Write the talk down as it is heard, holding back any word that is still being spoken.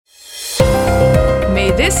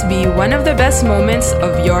may this be one of the best moments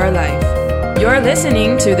of your life. You're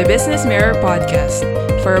listening to the Business Mirror Podcast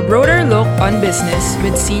for a broader look on business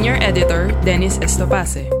with Senior Editor Dennis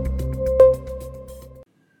Estopace.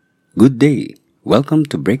 Good day. Welcome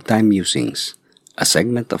to Break Time Musings, a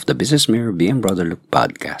segment of the Business Mirror BM Broader Look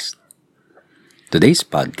podcast. Today's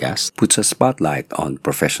podcast puts a spotlight on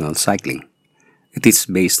professional cycling. It is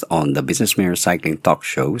based on the Business Mirror Cycling Talk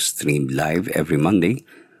Show streamed live every Monday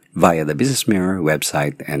via the Business Mirror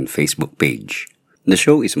website and Facebook page. The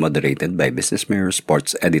show is moderated by Business Mirror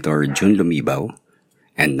Sports Editor June Lumibaw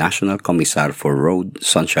and National Commissar for Road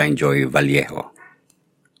Sunshine Joy Vallejo.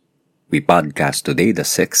 We podcast today the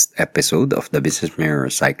 6th episode of the Business Mirror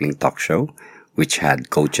Cycling Talk Show, which had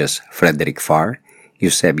coaches Frederick Farr,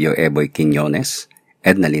 Eusebio Eboy Quiñones,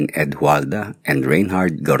 Ednalyn Edhualda, and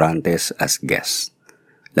Reinhard Gorantes as guests.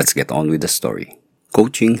 Let's get on with the story.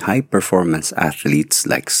 Coaching high-performance athletes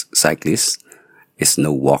like cyclists is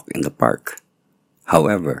no walk in the park.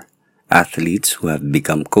 However, athletes who have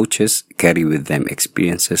become coaches carry with them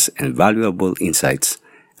experiences and valuable insights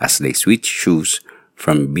as they switch shoes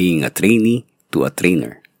from being a trainee to a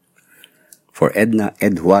trainer. For Edna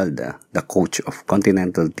Edhualda, the coach of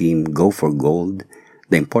Continental Team Go for Gold,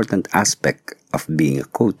 the important aspect of being a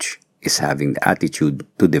coach is having the attitude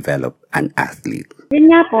to develop an athlete. Yun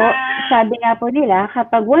nga po, sabi nga po nila,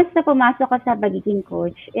 kapag once na pumasok ka sa pagiging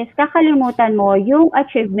coach, is kakalimutan mo yung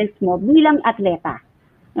achievements mo bilang atleta.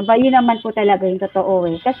 Diba? Yun naman po talaga yung totoo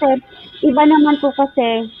eh. Kasi iba naman po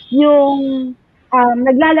kasi yung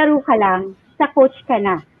naglalaro ka lang, sa coach ka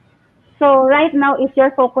na. So right now is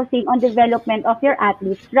you're focusing on development of your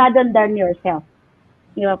athletes rather than yourself.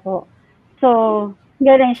 Diba po? So,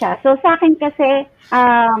 gano'n siya. So, sa akin kasi,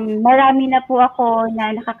 marami na po ako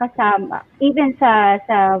na nakakasama, even sa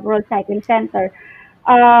World Cycling Center.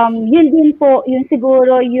 Yun din po, yun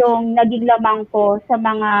siguro yung naging lamang po sa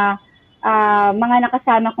mga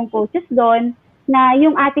nakasama kong coaches doon, na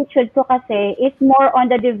yung attitude ko kasi is more on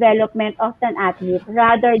the development of an athlete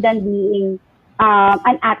rather than being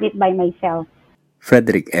an athlete by myself.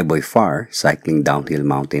 Frederick Eboy Farr, cycling downhill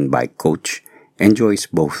mountain bike coach, enjoys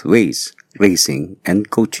both ways, racing and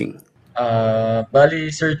coaching. Bali,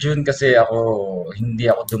 Sir June, kasi hindi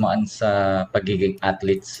ako dumaan sa pagiging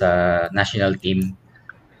athlete sa national team.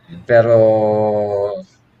 Pero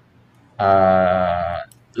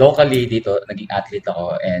locally dito, naging athlete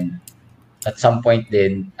ako, and at some point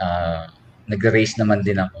din, nag-race naman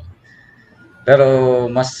din ako. Pero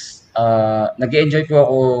mas nag-enjoy po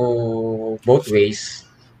ako both ways,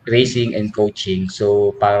 racing and coaching.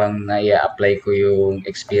 So parang na-apply ko yung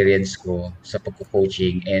experience ko sa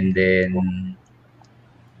pagko-coaching, and then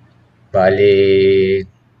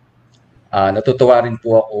natutuwa rin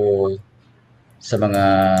po ako sa mga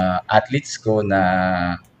athletes ko na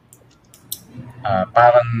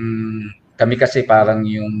parang kami kasi parang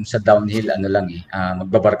yung sa downhill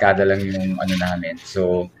magbabarkada lang yung namin.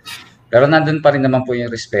 So pero nandun pa rin naman po yung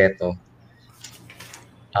respeto.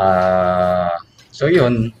 So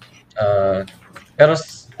yun, pero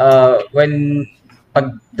when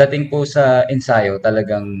pagdating po sa ensayo,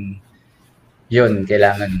 talagang yun,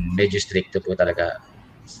 kailangan medyo stricto po talaga.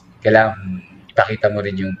 Kailangan ipakita mo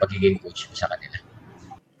rin yung pagiging coach mo sa kanila.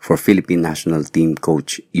 For Philippine National Team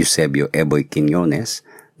coach Eusebio Eboy Quiñones,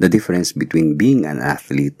 the difference between being an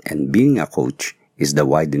athlete and being a coach is the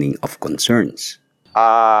widening of concerns.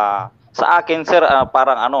 Sa akin, sir,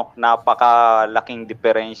 parang napakalaking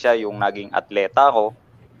diferensya yung naging atleta ko,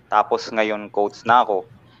 tapos ngayon coach na ako.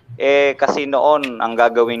 Kasi noon, ang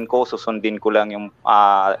gagawin ko, susundin ko lang yung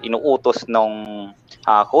inuutos ng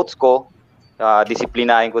coach ko,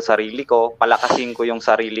 disiplinahin ko sarili ko, palakasin ko yung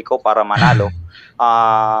sarili ko para manalo,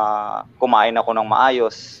 kumain ako ng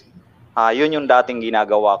maayos. Yun yung dating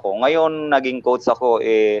ginagawa ko. Ngayon, naging coach ako,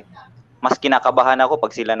 mas kinakabahan ako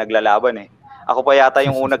pag sila naglalaban . Ako pa yata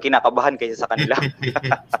yung unang kinakabahan kaysa sa kanila.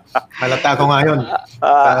 Halata ko nga yun.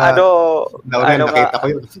 Nakita ko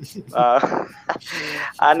yun.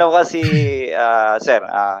 Kasi, sir,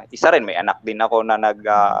 isa rin, may anak din ako na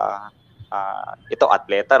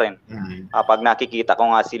atleta rin. Pag nakikita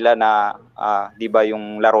ko nga sila na, di ba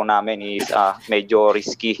yung laro namin is medyo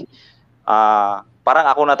risky. Parang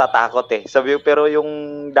ako natatakot . Pero yung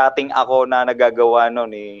dating ako na nagagawa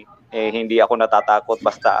nun hindi ako natatakot,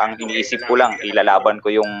 basta ang iniisip ko lang, ilalaban ko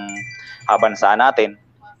yung bansa natin.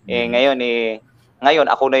 Ngayon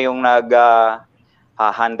ako na yung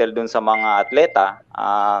handle dun sa mga atleta.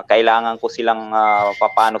 Kailangan ko silang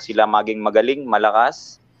paano sila maging magaling,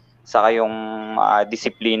 malakas, saka yung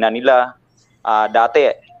disiplina nila. Dati,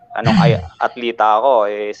 atleta ako,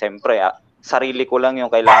 siyempre, sarili ko lang yung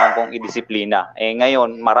kailangan kong idisiplina.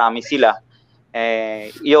 Ngayon, marami sila.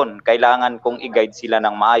 yun, kailangan kong i-guide sila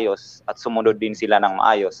ng maayos at sumunod din sila ng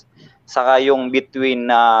maayos. Saka yung between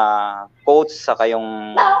coach saka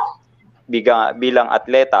yung bilang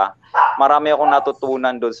atleta, marami akong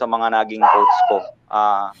natutunan doon sa mga naging coach ko.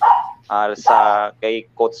 Kay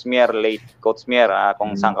Coach Mier, late Coach Mier,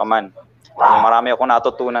 kung saan ka man. Marami akong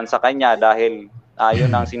natutunan sa kanya dahil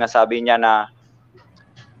yun ang sinasabi niya na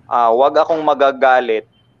wag akong magagalit.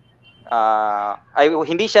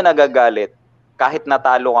 Hindi siya nagagalit kahit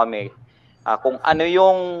natalo kami. Kung ano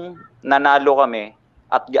yung nanalo kami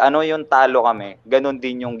at ano yung talo kami, ganun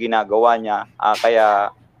din yung ginagawa niya.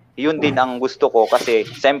 Kaya yun din ang gusto ko kasi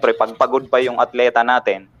siyempre pag pagod pa yung atleta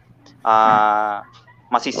natin,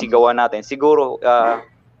 masisigawan natin. Siguro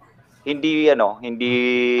hindi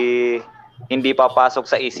papasok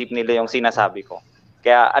sa isip nila yung sinasabi ko.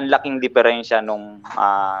 Kaya ang laking diferensya nung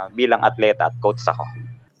bilang atleta at coach ako.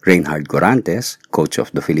 Reinhard Corantes, coach of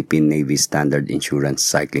the Philippine Navy Standard Insurance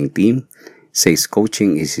Cycling Team, says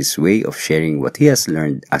coaching is his way of sharing what he has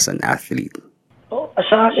learned as an athlete.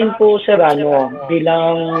 Sa akin po, sir,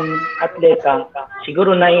 bilang atleta,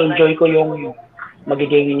 siguro na-enjoy ko yung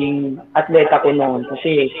magiging atleta ko noon.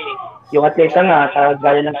 Kasi yung atleta nga,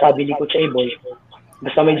 gaya ng sabi ni Coach Eboy,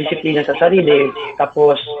 basta may disiplina sa sarili,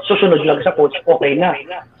 tapos susunod lang sa coach, okay na.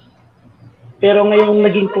 Pero ngayong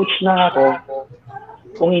naging coach na ako,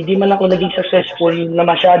 kung hindi man ako naging successful na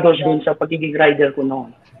masyado din sa pagiging rider ko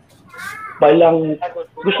noon. Balang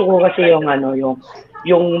gusto ko kasi yung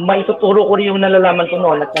maituturo ko rin yung nalalaman ko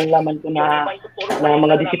noon at nalalaman ko na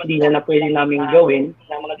mga disiplina na pwede namin gawin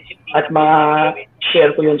at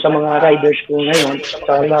ma-share ko yun sa mga riders ko ngayon,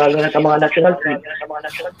 sa mga national team.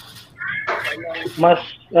 Mas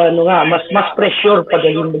pressure pag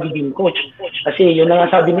yung magiging coach. Kasi yun na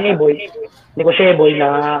nga sabi ni Coach Eboy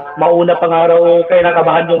na mauna pang araw kaya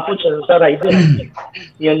nakabahan yung coach sa rider.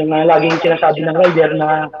 Yun nga laging sinasabi ng rider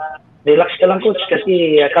na relax ka lang coach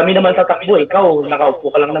kasi kami naman tatakbo, ikaw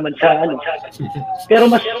nakaupo ka lang naman sa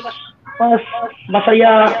Pero mas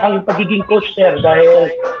masaya ang pagiging coach, sir,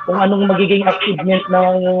 dahil kung anong magiging achievement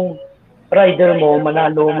ng rider mo,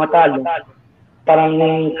 manalo, matalo, parang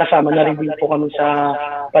kasama na rin din po kami sa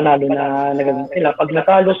panalo na nagagawin sila. Pag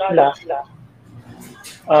natalo sila,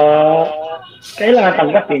 kailangan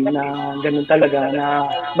tanggapin na ganun talaga, na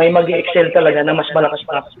may mag-excel talaga na mas malakas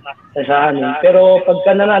pa sa amin. Pero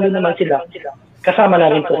pagka nanalo naman sila, kasama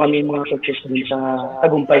na rin po kami mga coaches din sa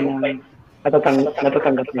tagumpay na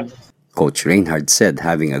natatanggap nila. Coach Reinhard said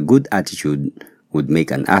having a good attitude would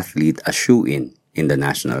make an athlete a shoe-in in the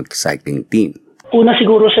national cycling team. Una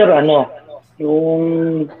siguro, sir,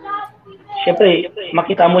 yung siyempre,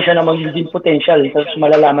 makita mo siya na magiging potential, tapos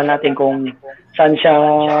malalaman natin kung saan siya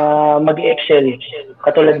mag-excel.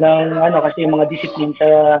 Katulad ng kasi yung mga discipline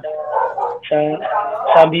sa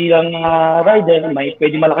bilang rider, may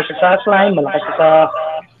pwede malakas siya sa climb, malakas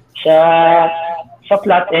siya sa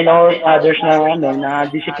flat and all others na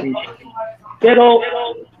discipline. Pero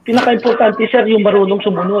pinaka-importante, sir, yung marunong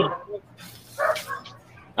sumunod.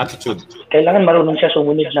 Attitude. Kailangan marunong siya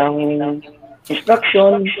sumunod ng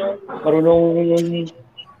instruction,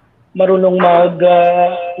 marunong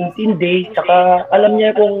mag-intindi, saka alam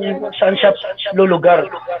niya kung saan siya lulugar.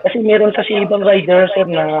 Kasi meron kasi ibang rider, sir,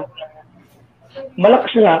 na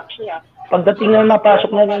malakas nga. Pagdating na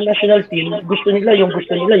napasok na ng national team, gusto nila, yun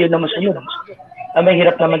na masunod. May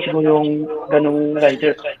hirap naman siguro yung ganong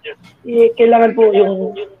rider. Kailangan po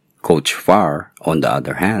yung... Coach Farr, on the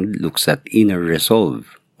other hand, looks at inner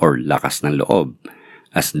resolve or lakas ng loob,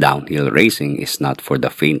 as downhill racing is not for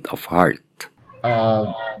the faint of heart.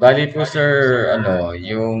 Bali po, sir,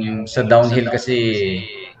 yung sa downhill kasi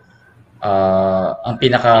ang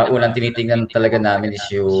pinakaunang tinitingnan talaga namin is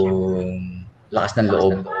yung lakas ng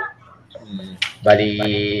loob. Bali,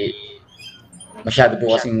 masyado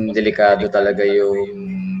po kasing delikado talaga yung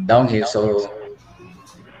downhill, so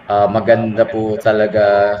maganda po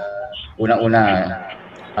talaga unang-una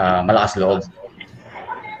malakas loob.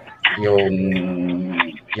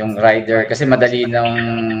 Yung rider kasi madali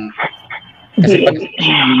kasi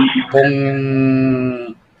kung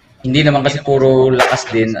hindi naman kasi puro lakas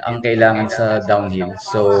din ang kailangan sa downhill,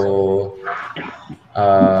 so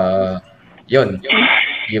yun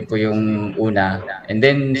po yung una, and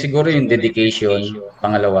then siguro yung dedication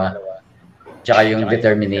pangalawa, tsaka yung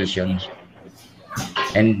determination.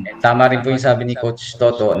 And tama rin po yung sabi ni Coach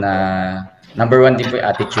Toto na number 1 din po yung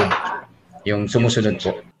attitude, yung sumusunod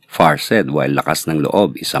po. Farr said while lakas ng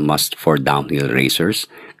loob is a must for downhill racers,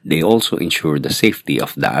 they also ensure the safety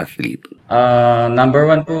of the athlete. Number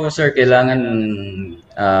 1 po, sir, kailangan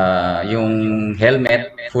yung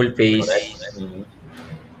helmet, full face,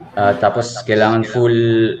 Tapos kailangan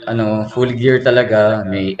full gear talaga,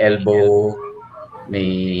 may elbow, may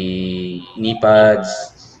knee pads,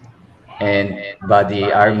 and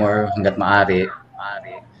body armor hangga't maaari.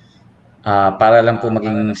 Para lang po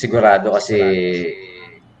maging sigurado kasi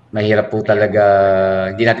mahirap po talaga,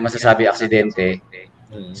 hindi natin masasabi aksidente.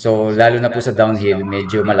 So lalo na po sa downhill,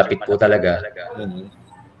 medyo malapit po talaga.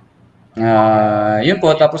 Yun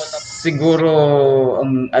po, tapos siguro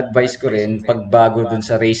ang advice ko rin, pag bago dun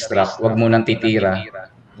sa racetrack, wag munang titira.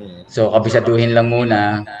 So kabisaduhin lang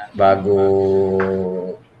muna bago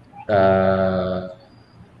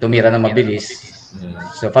tumira na mabilis.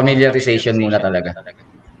 So familiarization muna talaga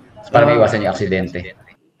para maiwasan yung aksidente.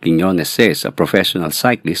 Quiñones says a professional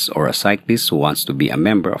cyclist or a cyclist who wants to be a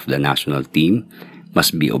member of the national team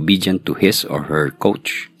must be obedient to his or her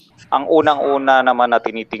coach. Ang unang-una naman na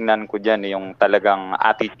tinitingnan ko dyan yung talagang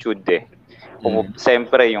attitude eh. Kung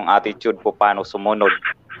siyempre yung attitude po paano sumunod.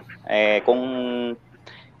 Kung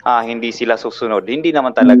hindi sila susunod, hindi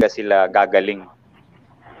naman talaga sila gagaling.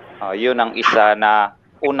 Yun ang isa na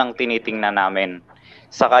unang tinitingnan namin.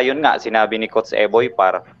 Saka yun nga, sinabi ni Coach Eboy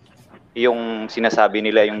yung sinasabi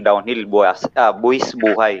nila yung downhill, buwis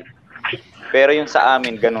buhay. Pero yung sa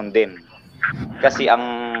amin, ganun din. Kasi ang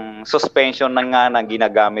suspension na nga na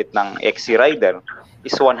ginagamit ng XC Rider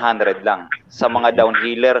is 100 lang. Sa mga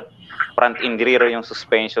downhiller, front and rear yung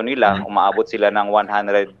suspension nila, umaabot sila ng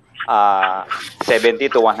 170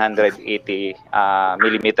 to 180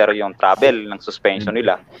 millimeter yung travel ng suspension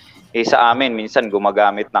nila. Sa amin, minsan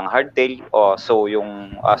gumagamit ng hardtail so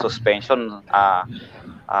yung suspension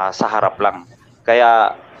sa harap lang.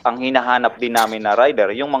 Kaya ang hinahanap din namin na rider,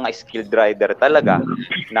 yung mga skilled rider talaga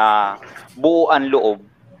na buo ang loob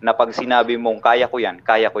na pag sinabi mong kaya ko yan.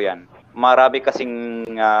 Marami kasing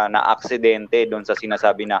na-aksidente doon sa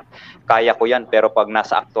sinasabi na kaya ko yan pero pag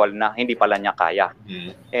nasa actual na, hindi pala niya kaya.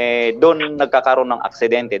 Doon nagkakaroon ng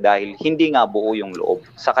aksidente dahil hindi nga buo yung loob.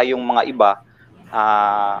 Saka yung mga iba,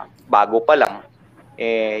 bago pa lang,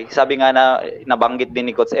 sabi nga na nabanggit din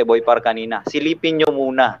ni Coach Eboy kanina, silipin nyo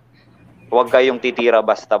muna. Huwag kayong titira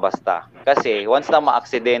basta-basta. Kasi once na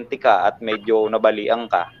ma-aksidente ka at medyo nabalian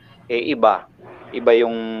ka, iba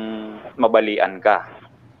yung mabalian ka.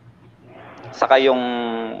 Saka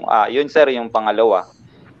yun sir, yung pangalawa.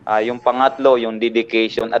 Yung pangatlo, yung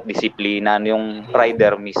dedication at disiplina yung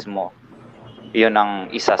rider mismo. Yun ang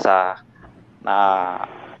isa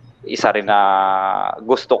rin na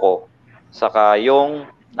gusto ko. Saka yung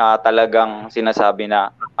talagang sinasabi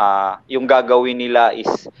na yung gagawin nila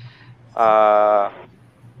is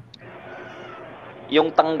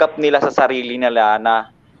yung tanggap nila sa sarili nila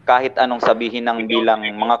na kahit anong sabihin ng bilang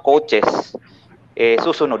mga coaches,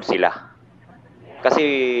 susunod sila. Kasi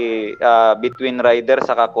between rider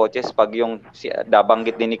saka coaches, pag yung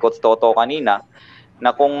nabanggit din ni Coach Toto kanina,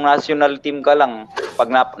 na kung national team ka lang,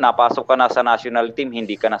 pag napasok ka na sa national team,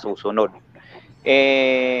 hindi ka na susunod.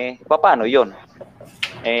 Paano yun?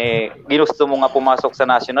 Ginusto mo nga pumasok sa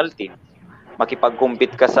national team,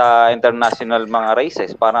 makipag-compete ka sa international mga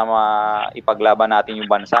races para maipaglaban natin yung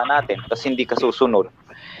bansa natin, tapos hindi ka susunod.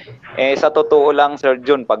 Sa totoo lang, Sir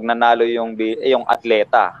John, pag nanalo yung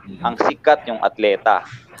atleta, ang sikat yung atleta.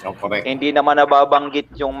 Hindi naman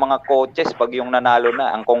nababanggit yung mga coaches pag yung nanalo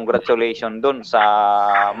na, ang congratulations dun sa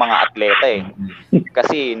mga atleta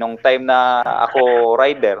Kasi nung time na ako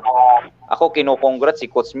rider, ako kinukongrat si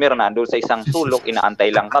Coach Mir, nandun sa isang sulok,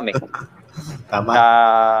 inaantay lang kami. Tama. Na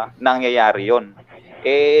nangyayari yon.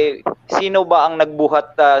 Sino ba ang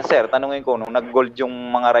nagbuhat, sir? Tanungin ko, nung nag-gold yung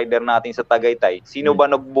mga rider natin sa Tagaytay, sino ba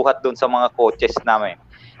nagbuhat doon sa mga coaches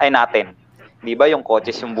natin? Di ba yung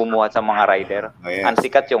coaches yung bumuhat sa mga rider? Yes. Ang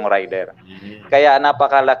sikat yung rider. Kaya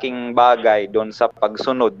napakalaking bagay doon sa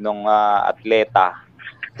pagsunod ng atleta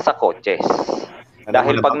sa coaches.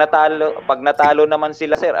 Dahil pag natalo naman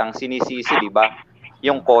sila, sir, ang sinisisi, di ba?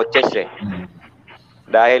 Yung coaches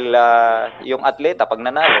Dahil yung atleta, pag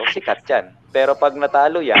nanalo, sikat yan. Pero pag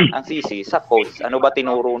natalo yan, ang sisi sa coach. Ano ba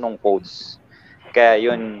tinuro ng coach? Kaya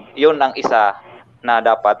yun ang isa na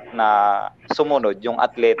dapat na sumunod yung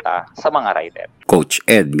atleta sa mga rider. Coach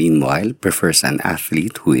Ed, meanwhile, prefers an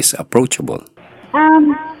athlete who is approachable.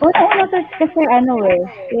 Una kasi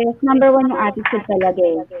is number one yung attitude talaga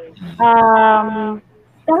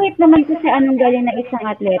kahit naman kasi anong galing na isang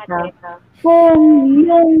atleta, kung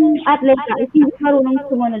yung atleta is hindi marunong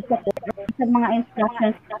sumunod sa mga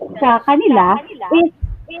instructions sa kanila,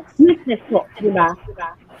 is useless po, di ba?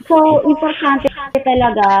 So, importante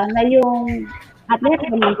talaga na yung atleta,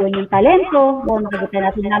 nandun yung talento,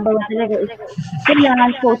 nakikita natin number one talaga is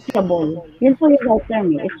kailangan coachable. Yun po yung right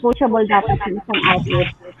term is coachable dapat sa isang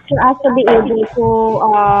athlete. For us to be able to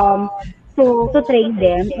to train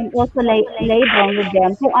them and also lay down with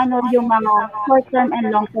them kung ano yung mga short-term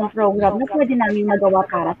and long-term program na pwede namin magawa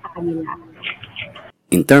para sa kanila.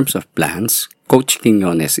 In terms of plans, Coach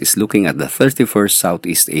Quiñones is looking at the 31st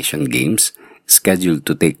Southeast Asian Games scheduled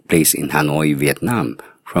to take place in Hanoi, Vietnam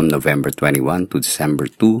from November 21 to December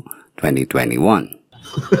 2, 2021.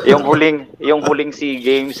 yung huling SEA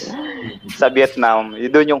Games sa Vietnam,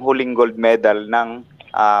 doon yung huling gold medal ng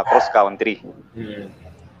cross country.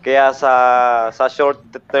 Kaya sa short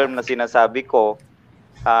term na sinasabi ko,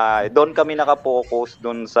 doon kami nakapokus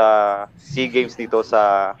doon sa SEA Games dito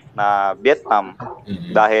sa Vietnam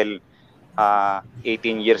dahil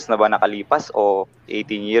 18 years na ba nakalipas o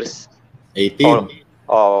 18 years? 18.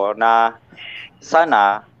 O na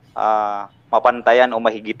sana mapantayan o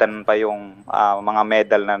mahigitan pa yung mga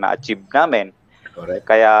medal na na-achieve namin. Correct.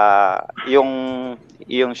 Kaya yung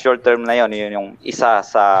short term na yun yung isa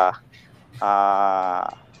sa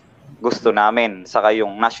gusto namin, saka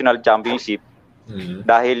yung national championship.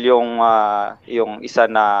 Dahil yung isa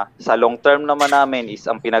na sa long term naman namin is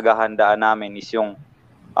ang pinaghahandaan namin is yung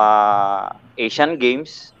Asian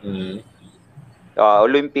Games,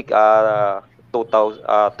 Olympic 2024.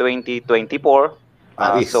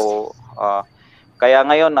 Kaya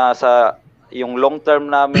ngayon sa yung long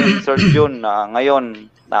term namin, Sir Jun,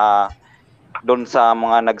 ngayon doon sa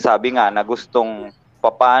mga nagsabi nga na gustong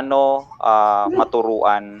paano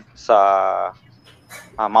maturuan sa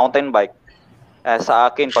mountain bike. Sa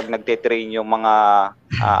akin, pag nagte-train yung mga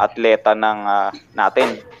atleta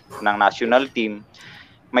natin, ng national team,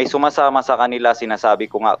 may sumasama sa kanila, sinasabi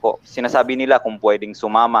nila kung pwedeng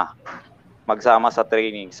sumama, magsama sa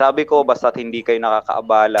training. Sabi ko, basta't hindi kayo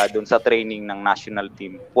nakakaabala dun sa training ng national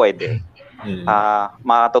team, pwede.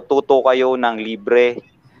 Matututo kayo ng libre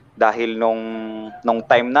dahil nung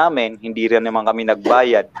time namin, hindi rin naman kami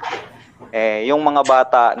nagbayad. Yung mga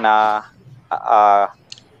bata na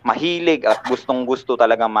mahilig at gustong-gusto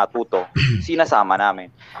talaga matuto, sinasama namin.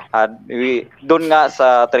 Doon nga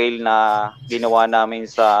sa trail na ginawa namin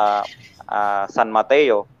sa San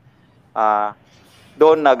Mateo,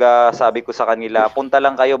 doon sabi ko sa kanila, punta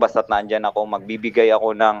lang kayo basta't nandyan ako, magbibigay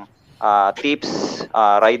ako ng tips,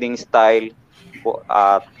 riding style,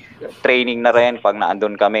 training na rin pag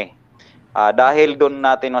naandun kami. Dahil doon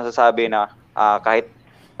natin masasabi na kahit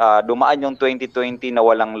dumaan yung 2020 na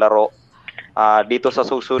walang laro, dito sa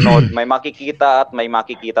susunod may makikita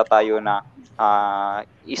tayo na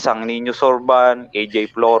isang Nino Sorban,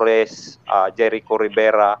 AJ Flores, Jericho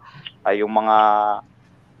Rivera, yung mga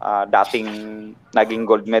dating naging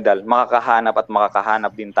gold medal,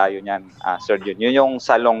 makakahanap din tayo niyan, Sir Jun. Yun yung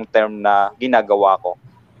sa long term na ginagawa ko,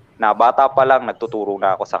 na bata pa lang nagtuturo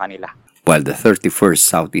na ako sa kanila. While the 31st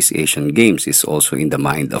Southeast Asian Games is also in the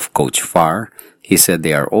mind of Coach Farr, he said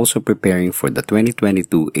they are also preparing for the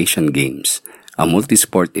 2022 Asian Games, a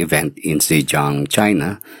multi-sport event in Zhejiang,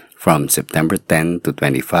 China, from September 10 to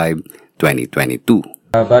 25, 2022.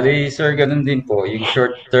 Bali, sir, ganun din po. Yung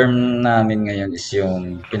short term namin ngayon is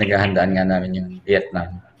yung pinaghahandaan nga namin yung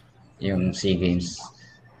Vietnam, yung SEA Games.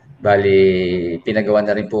 Bali, pinagawa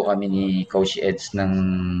na rin po kami ni Coach Eds ng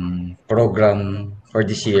program for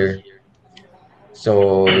this year.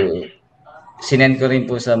 So, sinend ko rin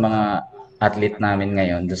po sa mga athlete namin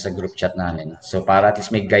ngayon doon sa group chat namin. So, para at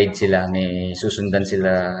least may guide sila, may susundan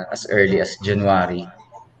sila as early as January.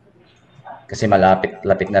 Kasi malapit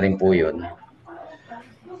na rin po yun.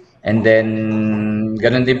 And then,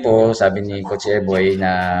 ganun din po, sabi ni Coach Eboy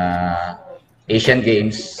na Asian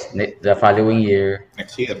Games the following year.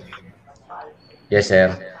 Next year. Yes,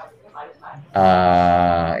 sir.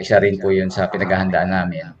 Isa rin po yun sa pinaghahandaan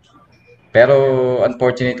namin. Pero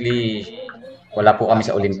unfortunately, wala po kami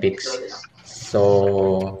sa Olympics. So,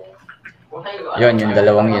 yung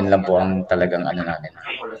dalawang yun lang po ang talagang namin.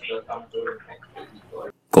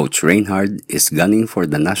 Coach Reinhard is gunning for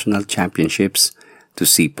the national championships to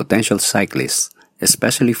see potential cyclists,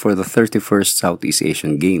 especially for the 31st Southeast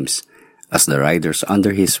Asian Games, as the riders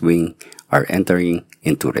under his wing are entering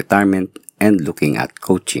into retirement and looking at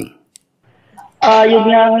coaching. Yun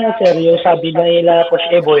nga, sir, yung sabi na nila Coach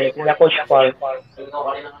Eboy, nila Coach Farr,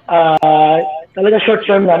 talaga short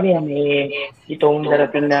term namin, itong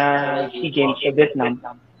darating na SEA Games sa Vietnam.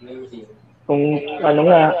 Kung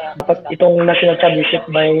dapat itong national championship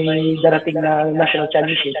by darating na national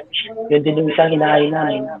championship, yun din yung isang hinahain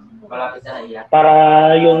namin.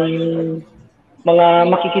 Para yung mga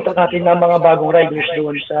makikita natin na mga bagong riders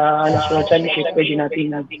doon sa national championship, pwede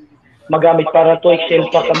natin magamit para to excel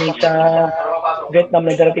pa kami sa Vietnam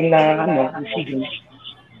na darating na SEA Games.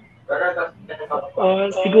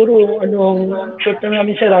 Siguro short term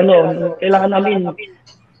namin, sir, kailangan namin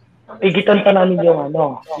pigitan pa namin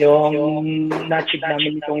yung na-achieve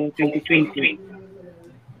namin itong 2020.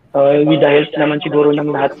 With the help naman siguro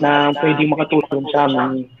ng lahat na pwedeng makatulong sa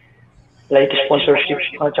amin, like sponsorship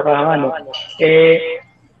at saka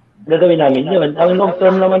gagawin namin yun. Ang long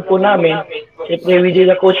term naman po namin, siyempre with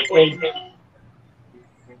the Coach Ed,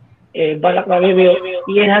 balak namin,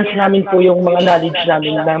 i-enhance namin po yung mga knowledge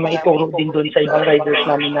namin na maituro din doon sa ibang riders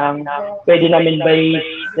namin na pwede namin by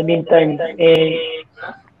the meantime,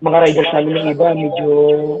 mga riders namin ng iba, medyo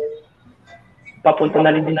papunta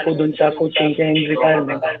na rin din po doon sa coaching and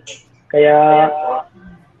retirement. Kaya,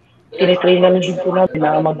 tinitrain namin din po namin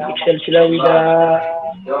na mag-excel sila with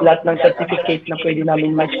lahat ng certificate na pwede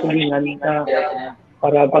namin ma-schoolingan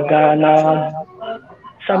para pagka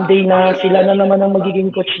someday na sila na naman ang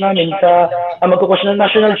magiging coach namin magko-coach ng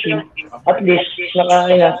national team, at least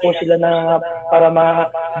nakaingat po sila na para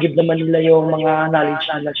ma-give naman nila yung mga knowledge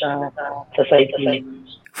nila sa cycling.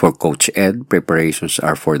 For Coach Ed, preparations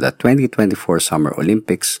are for the 2024 Summer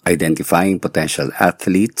Olympics, identifying potential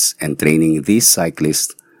athletes and training these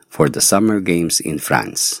cyclists for the Summer Games in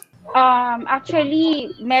France. Actually,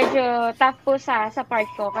 medyo tough po sa part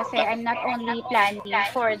ko kasi I'm not only planning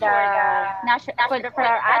for the for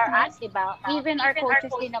our athletes, diba? Even our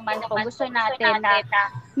coaches din naman po, gusto natin na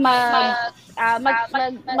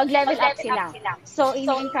mag-level up sila. So,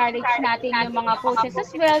 in-encourage natin yung mga coaches as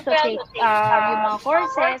well to take yung mga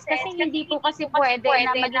courses kasi hindi po kasi pwede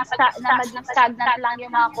na maging stagnant lang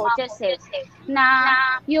yung mga coaches na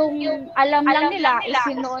yung alam lang nila is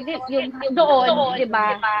yung doon,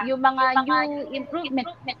 diba? Yung mga new improvement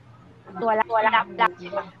wala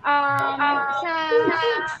sa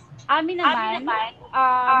amin naman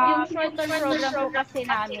yung short-term program po kasi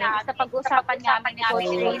namin sa pag-usapan namin ni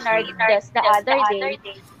Coach Reynard just the other day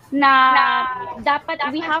na dapat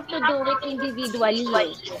we have to do it individually,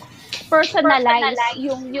 personalize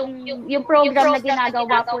yung program na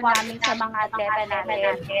ginagawa po namin sa mga atleta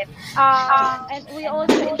namin. And we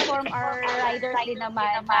also inform our riders din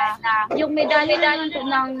naman na yung medalya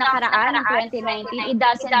ng nakaraan ng 2019, it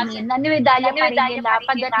doesn't mean na medalya pa rin nila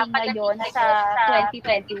pagdating ngayon sa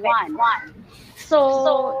 2021. So,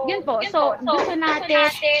 yun po. So, gusto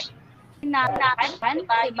natin na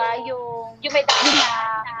diba yung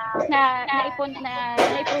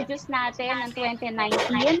na-produce natin ng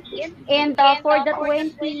 2019 and for the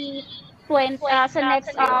 2020 sa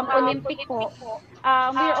next Olympic po,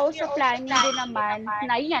 we're also planning din naman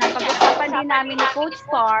na yun, pag-usapan din namin ni Coach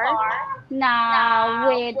Far na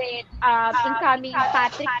with incoming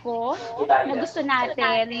Patrick po na gusto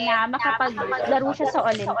natin na makapaglaro siya sa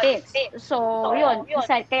Olympics. So yun,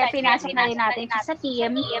 kaya pinasok na rin natin siya sa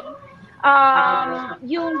team.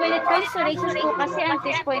 Yung when it comes to races po kasi at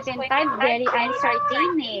this point in time, very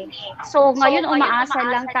uncertain So ngayon umaasa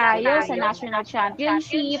lang tayo sa National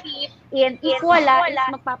Championship and if wala is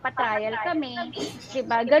magpapatrial kami.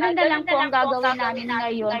 Diba? Ganun na lang po ang gagawin namin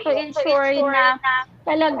ngayon to ensure na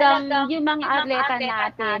talagang yung mga atleta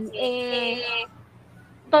natin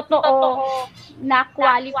totoo na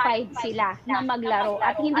qualified sila na maglaro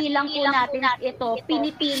at hindi lang po natin ito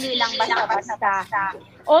pinipili lang basta-basta.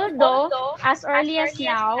 Although, as early as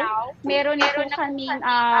now, meron na po kaming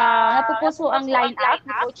napupuso ang line-up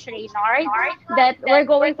ni Coach Reynard that we're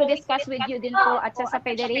going to discuss with you din po at sa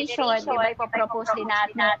federation, diba ipopropose din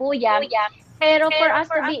natin po yan. Pero for us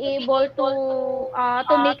to be able to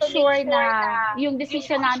make sure na yung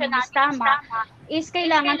decision namin is tama, is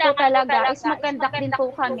kailangan po talaga is mag-conduct din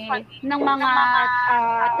po kami ng mga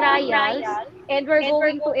trials and we're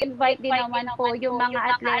going to invite din naman po yung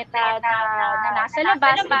mga atleta na nasa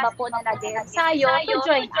labas, iba po na nag-ensayo to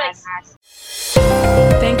join us.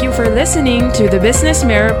 Thank you for listening to the Business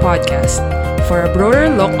Mirror podcast. For a broader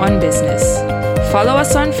look on business, follow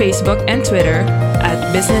us on Facebook and Twitter at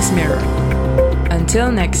Business Mirror.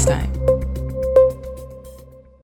 Until next time.